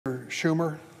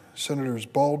Schumer, Senators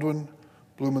Baldwin,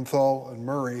 Blumenthal, and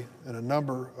Murray, and a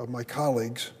number of my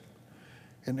colleagues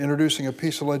in introducing a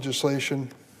piece of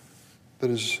legislation that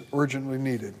is urgently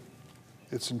needed.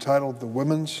 It's entitled the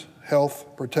Women's Health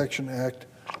Protection Act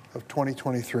of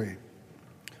 2023.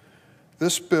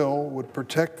 This bill would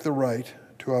protect the right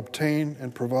to obtain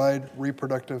and provide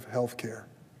reproductive health care,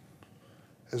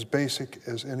 as basic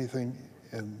as anything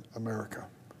in America,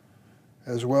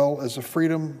 as well as the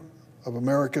freedom of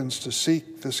Americans to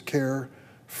seek this care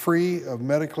free of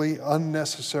medically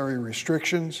unnecessary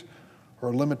restrictions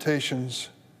or limitations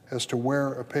as to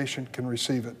where a patient can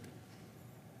receive it.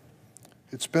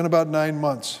 It's been about 9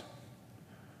 months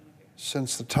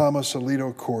since the Thomas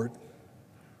Alito Court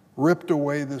ripped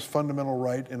away this fundamental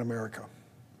right in America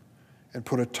and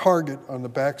put a target on the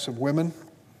backs of women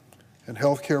and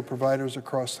healthcare providers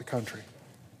across the country.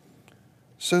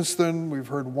 Since then, we've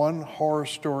heard one horror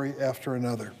story after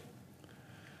another.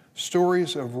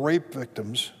 Stories of rape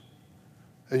victims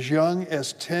as young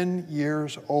as 10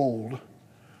 years old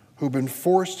who've been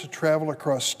forced to travel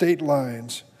across state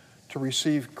lines to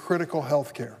receive critical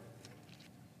health care.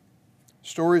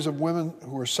 Stories of women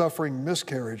who are suffering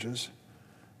miscarriages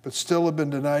but still have been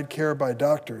denied care by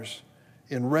doctors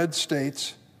in red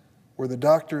states where the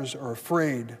doctors are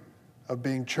afraid of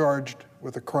being charged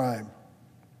with a crime.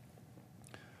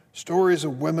 Stories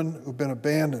of women who've been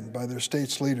abandoned by their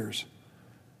state's leaders,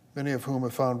 many of whom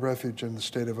have found refuge in the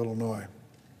state of Illinois.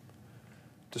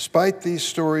 Despite these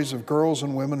stories of girls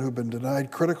and women who've been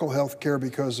denied critical health care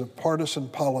because of partisan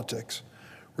politics,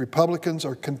 Republicans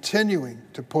are continuing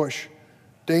to push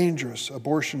dangerous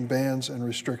abortion bans and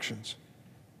restrictions.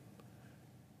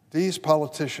 These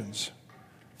politicians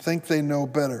think they know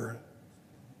better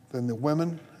than the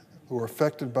women who are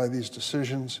affected by these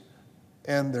decisions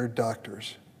and their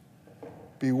doctors.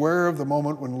 Beware of the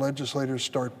moment when legislators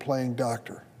start playing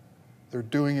doctor. They're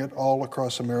doing it all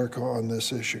across America on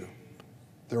this issue.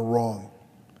 They're wrong.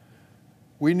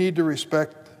 We need to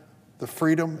respect the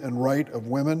freedom and right of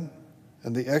women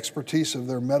and the expertise of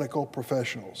their medical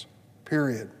professionals,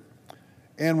 period.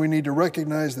 And we need to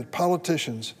recognize that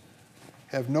politicians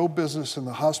have no business in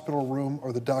the hospital room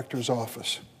or the doctor's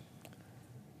office.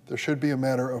 There should be a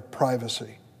matter of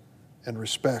privacy and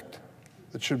respect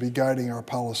that should be guiding our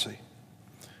policy.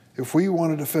 If we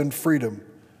want to defend freedom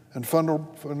and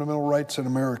fundamental rights in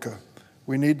America,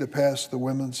 we need to pass the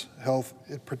Women's Health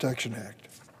Protection Act.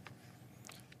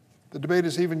 The debate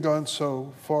has even gone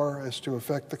so far as to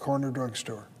affect the corner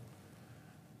drugstore.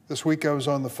 This week I was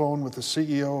on the phone with the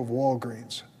CEO of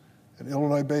Walgreens, an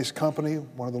Illinois-based company,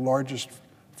 one of the largest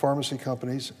pharmacy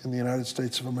companies in the United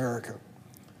States of America.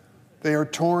 They are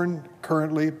torn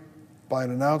currently by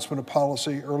an announcement of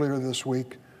policy earlier this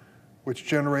week which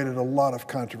generated a lot of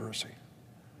controversy,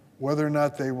 whether or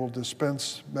not they will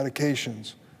dispense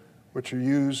medications which are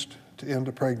used to end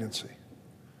a pregnancy.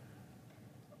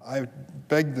 I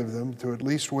begged of them to at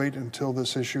least wait until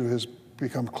this issue has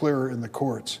become clearer in the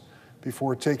courts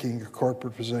before taking a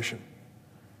corporate position.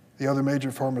 The other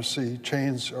major pharmacy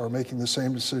chains are making the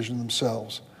same decision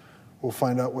themselves. We'll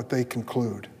find out what they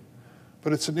conclude.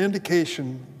 But it's an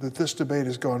indication that this debate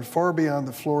has gone far beyond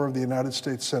the floor of the United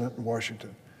States Senate in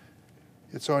Washington.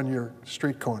 It's on your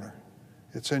street corner.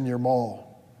 It's in your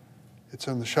mall. It's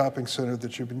in the shopping center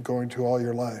that you've been going to all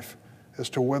your life, as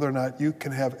to whether or not you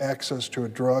can have access to a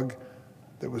drug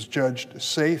that was judged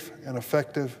safe and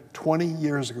effective 20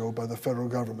 years ago by the federal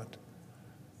government.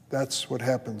 That's what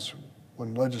happens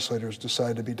when legislators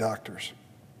decide to be doctors.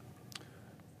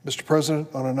 Mr. President,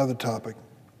 on another topic,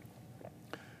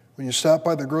 when you stop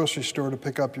by the grocery store to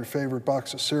pick up your favorite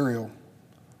box of cereal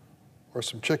or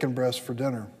some chicken breast for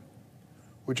dinner,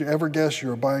 would you ever guess you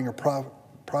were buying a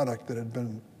product that had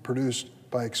been produced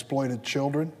by exploited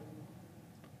children?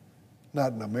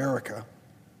 Not in America,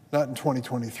 not in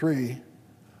 2023.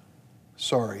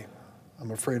 Sorry,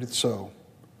 I'm afraid it's so.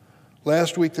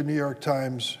 Last week, the New York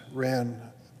Times ran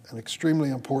an extremely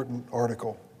important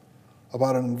article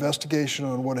about an investigation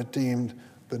on what it deemed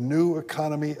the new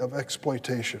economy of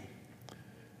exploitation.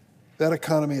 That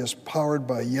economy is powered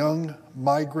by young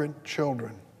migrant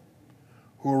children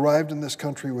who arrived in this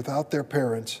country without their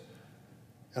parents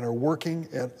and are working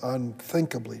at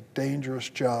unthinkably dangerous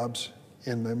jobs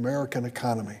in the American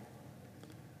economy.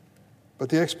 But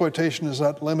the exploitation is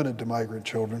not limited to migrant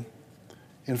children.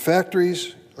 In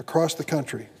factories across the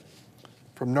country,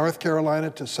 from North Carolina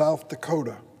to South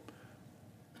Dakota,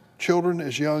 children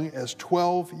as young as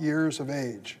 12 years of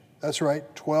age, that's right,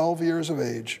 12 years of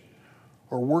age,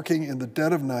 are working in the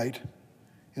dead of night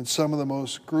in some of the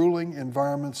most grueling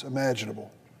environments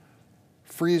imaginable: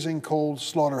 freezing cold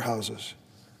slaughterhouses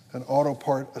and auto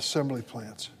part assembly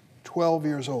plants. 12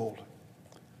 years old.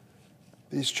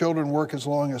 These children work as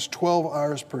long as 12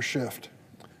 hours per shift.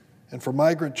 And for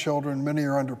migrant children, many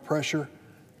are under pressure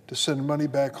to send money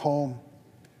back home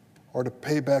or to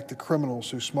pay back the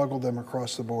criminals who smuggled them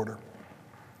across the border.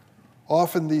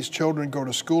 Often these children go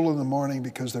to school in the morning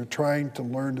because they're trying to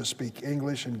learn to speak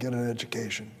English and get an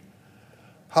education.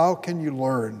 How can you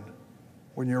learn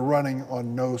when you're running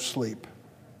on no sleep?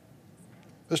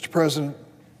 Mr. President,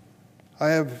 I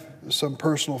have some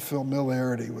personal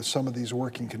familiarity with some of these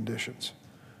working conditions.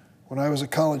 When I was a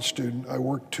college student, I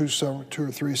worked two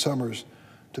or three summers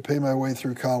to pay my way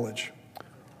through college.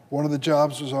 One of the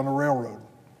jobs was on a railroad,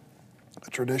 a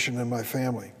tradition in my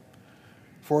family.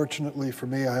 Fortunately for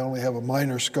me, I only have a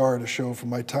minor scar to show from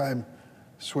my time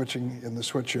switching in the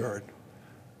switchyard,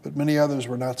 but many others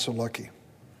were not so lucky.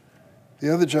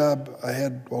 The other job I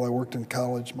had while I worked in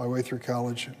college, my way through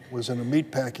college, was in a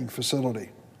meatpacking facility.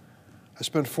 I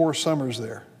spent 4 summers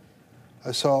there.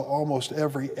 I saw almost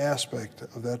every aspect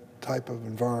of that type of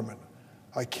environment.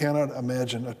 I cannot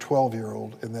imagine a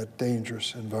 12-year-old in that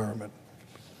dangerous environment.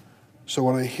 So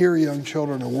when I hear young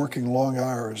children are working long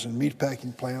hours in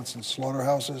meatpacking plants and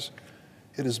slaughterhouses,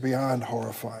 it is beyond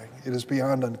horrifying. It is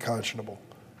beyond unconscionable,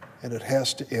 and it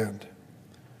has to end.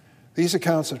 These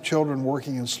accounts of children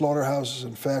working in slaughterhouses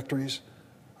and factories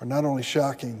are not only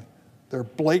shocking, they're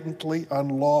blatantly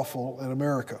unlawful in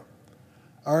America.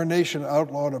 Our nation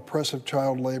outlawed oppressive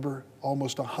child labor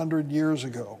almost 100 years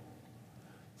ago.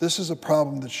 This is a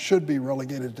problem that should be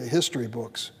relegated to history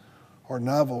books or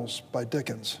novels by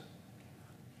Dickens,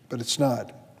 but it's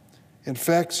not. In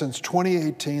fact, since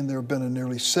 2018, there have been a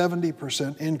nearly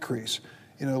 70% increase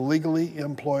in illegally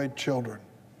employed children.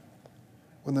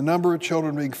 When the number of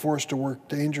children being forced to work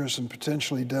dangerous and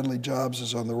potentially deadly jobs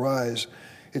is on the rise,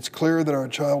 it's clear that our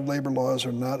child labor laws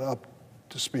are not up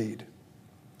to speed.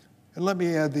 And let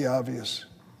me add the obvious.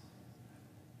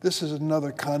 This is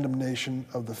another condemnation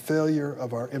of the failure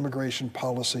of our immigration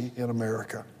policy in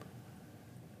America.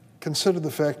 Consider the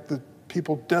fact that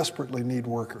people desperately need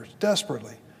workers,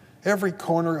 desperately. Every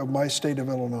corner of my state of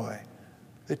Illinois,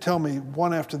 they tell me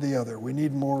one after the other, we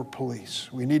need more police,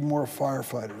 we need more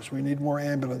firefighters, we need more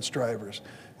ambulance drivers,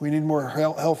 we need more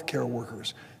health care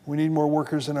workers, we need more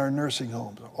workers in our nursing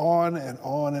homes, on and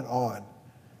on and on.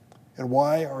 And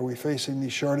why are we facing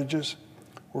these shortages?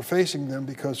 We're facing them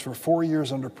because for 4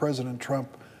 years under President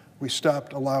Trump, we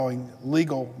stopped allowing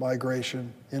legal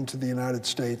migration into the United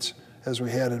States as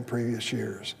we had in previous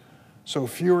years. So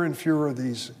fewer and fewer of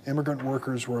these immigrant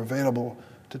workers were available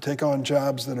to take on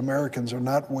jobs that Americans are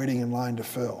not waiting in line to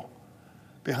fill.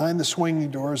 Behind the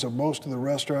swinging doors of most of the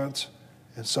restaurants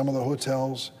and some of the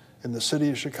hotels in the city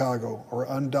of Chicago are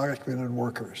undocumented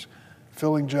workers,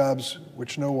 filling jobs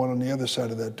which no one on the other side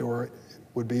of that door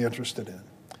would be interested in.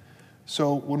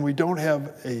 So when we don't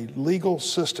have a legal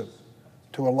system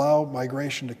to allow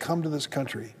migration to come to this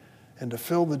country and to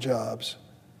fill the jobs,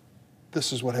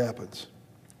 this is what happens.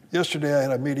 Yesterday I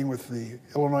had a meeting with the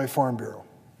Illinois Farm Bureau.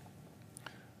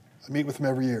 I meet with them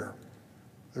every year.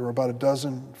 There were about a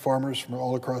dozen farmers from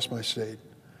all across my state.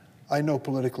 I know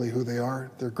politically who they are.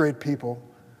 They're great people.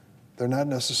 They're not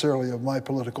necessarily of my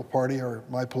political party or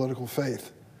my political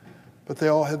faith, but they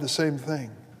all had the same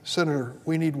thing. Senator,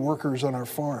 we need workers on our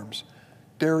farms,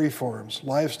 dairy farms,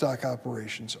 livestock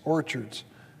operations, orchards,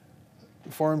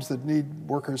 farms that need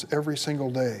workers every single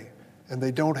day, and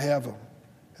they don't have them.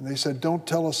 And they said, don't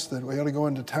tell us that we ought to go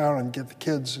into town and get the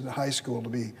kids in high school to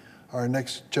be our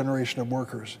next generation of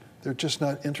workers. They're just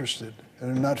not interested, and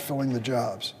they're not filling the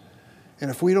jobs. And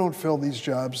if we don't fill these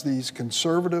jobs, these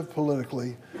conservative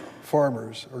politically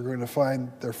farmers are going to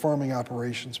find their farming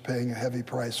operations paying a heavy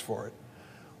price for it.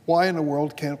 Why in the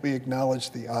world can't we acknowledge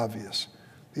the obvious?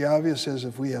 The obvious is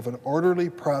if we have an orderly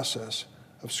process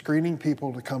of screening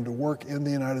people to come to work in the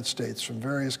United States from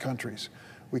various countries,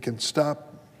 we can stop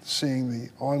seeing the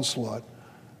onslaught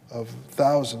of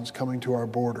thousands coming to our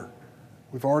border.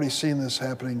 We've already seen this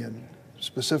happening in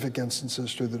specific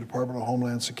instances through the Department of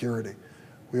Homeland Security.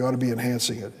 We ought to be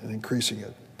enhancing it and increasing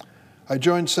it. I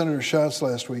joined Senator Schatz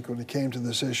last week when it came to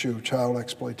this issue of child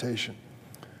exploitation.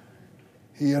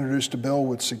 He introduced a bill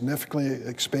which significantly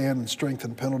expand and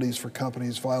strengthen penalties for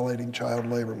companies violating child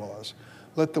labor laws.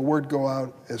 Let the word go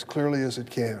out as clearly as it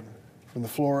can from the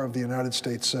floor of the United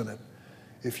States Senate.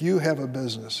 If you have a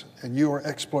business and you are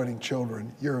exploiting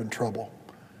children, you're in trouble.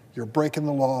 You're breaking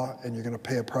the law and you're going to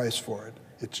pay a price for it.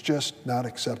 It's just not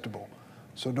acceptable.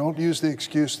 So don't use the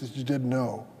excuse that you didn't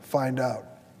know. Find out.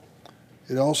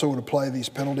 It also would apply these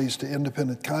penalties to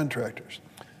independent contractors.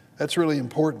 That's really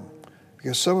important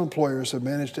because some employers have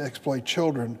managed to exploit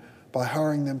children by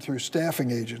hiring them through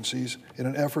staffing agencies in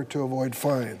an effort to avoid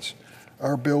fines.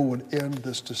 Our bill would end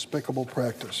this despicable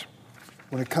practice.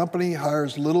 When a company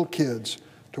hires little kids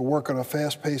to work on a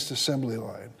fast-paced assembly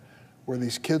line, where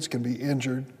these kids can be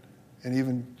injured and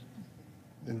even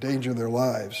endanger their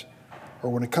lives, or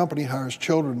when a company hires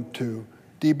children to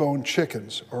debone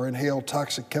chickens or inhale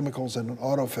toxic chemicals in an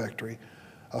auto factory,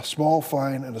 a small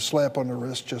fine and a slap on the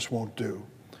wrist just won't do.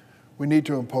 We need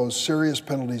to impose serious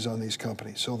penalties on these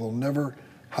companies so they'll never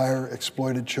hire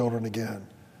exploited children again.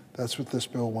 That's what this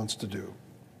bill wants to do.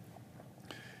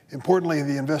 Importantly,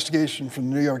 the investigation from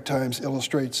the New York Times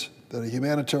illustrates that a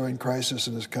humanitarian crisis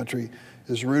in this country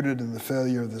is rooted in the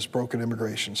failure of this broken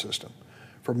immigration system.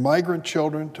 From migrant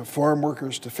children to farm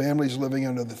workers to families living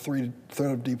under the threat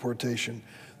of deportation,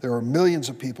 there are millions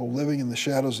of people living in the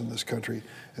shadows in this country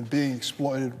and being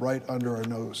exploited right under our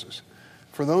noses.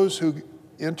 For those who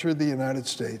enter the United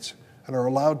States and are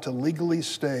allowed to legally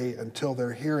stay until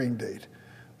their hearing date,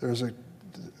 there's a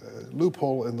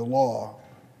loophole in the law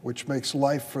which makes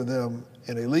life for them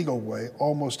in a legal way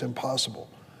almost impossible.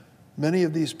 Many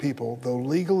of these people, though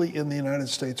legally in the United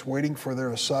States waiting for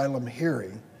their asylum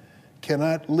hearing,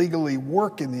 cannot legally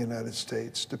work in the United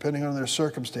States, depending on their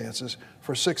circumstances,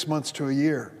 for 6 months to a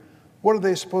year. What are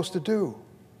they supposed to do?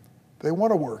 They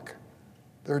want to work.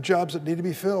 There are jobs that need to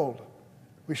be filled.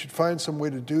 We should find some way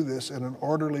to do this in an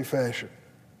orderly fashion.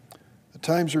 The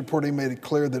Times reporting made it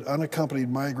clear that unaccompanied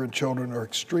migrant children are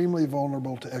extremely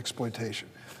vulnerable to exploitation.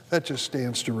 That just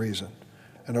stands to reason.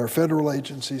 And our federal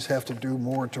agencies have to do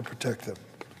more to protect them.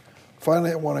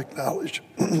 Finally, I want to acknowledge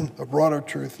a broader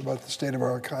truth about the state of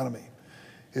our economy.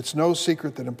 It's no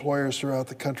secret that employers throughout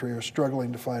the country are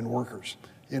struggling to find workers,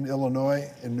 in Illinois,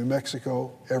 in New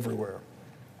Mexico, everywhere.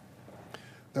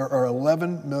 There are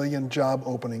 11 million job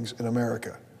openings in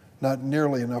America, not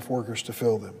nearly enough workers to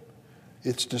fill them.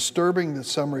 It's disturbing that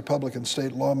some Republican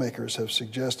state lawmakers have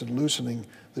suggested loosening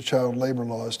the child labor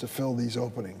laws to fill these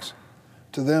openings.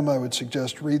 To them, I would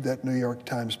suggest read that New York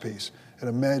Times piece and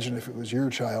imagine if it was your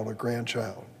child or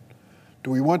grandchild.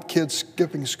 Do we want kids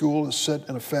skipping school to sit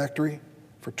in a factory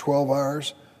for 12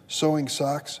 hours, sewing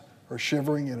socks, or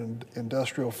shivering in an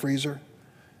industrial freezer?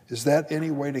 Is that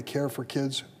any way to care for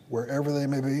kids wherever they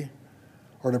may be,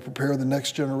 or to prepare the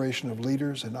next generation of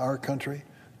leaders in our country,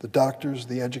 the doctors,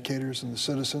 the educators, and the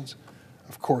citizens?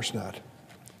 Of course not.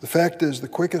 The fact is, the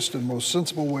quickest and most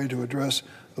sensible way to address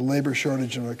the labor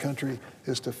shortage in our country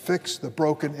is to fix the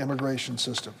broken immigration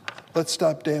system. Let's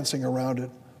stop dancing around it.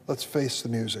 Let's face the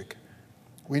music.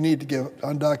 We need to give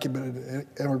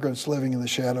undocumented immigrants living in the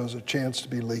shadows a chance to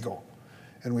be legal.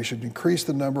 And we should increase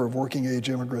the number of working-age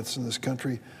immigrants in this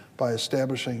country by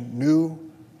establishing new,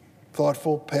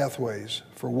 thoughtful pathways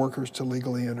for workers to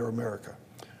legally enter America.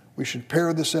 We should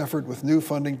pair this effort with new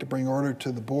funding to bring order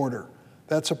to the border.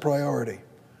 That's a priority.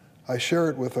 I share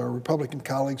it with our Republican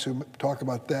colleagues who talk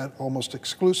about that almost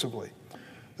exclusively.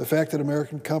 The fact that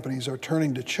American companies are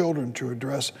turning to children to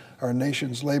address our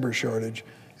nation's labor shortage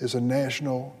is a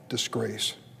national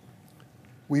disgrace.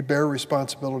 We bear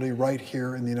responsibility right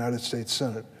here in the United States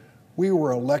Senate. We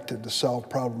were elected to solve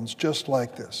problems just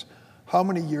like this. How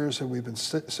many years have we been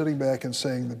sitting back and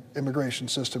saying the immigration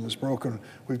system is broken,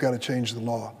 we've got to change the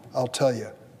law? I'll tell you,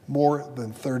 more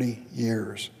than 30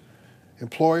 years.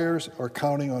 Employers are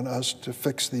counting on us to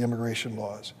fix the immigration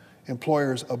laws,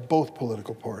 employers of both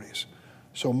political parties,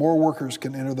 so more workers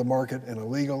can enter the market in a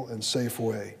legal and safe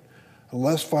way.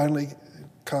 Unless finally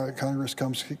Congress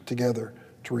comes together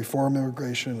to reform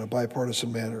immigration in a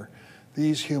bipartisan manner,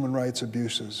 these human rights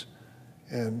abuses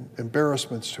and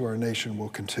embarrassments to our nation will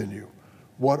continue.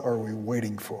 What are we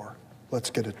waiting for?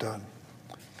 Let's get it done.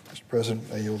 Mr. President,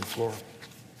 I yield the floor.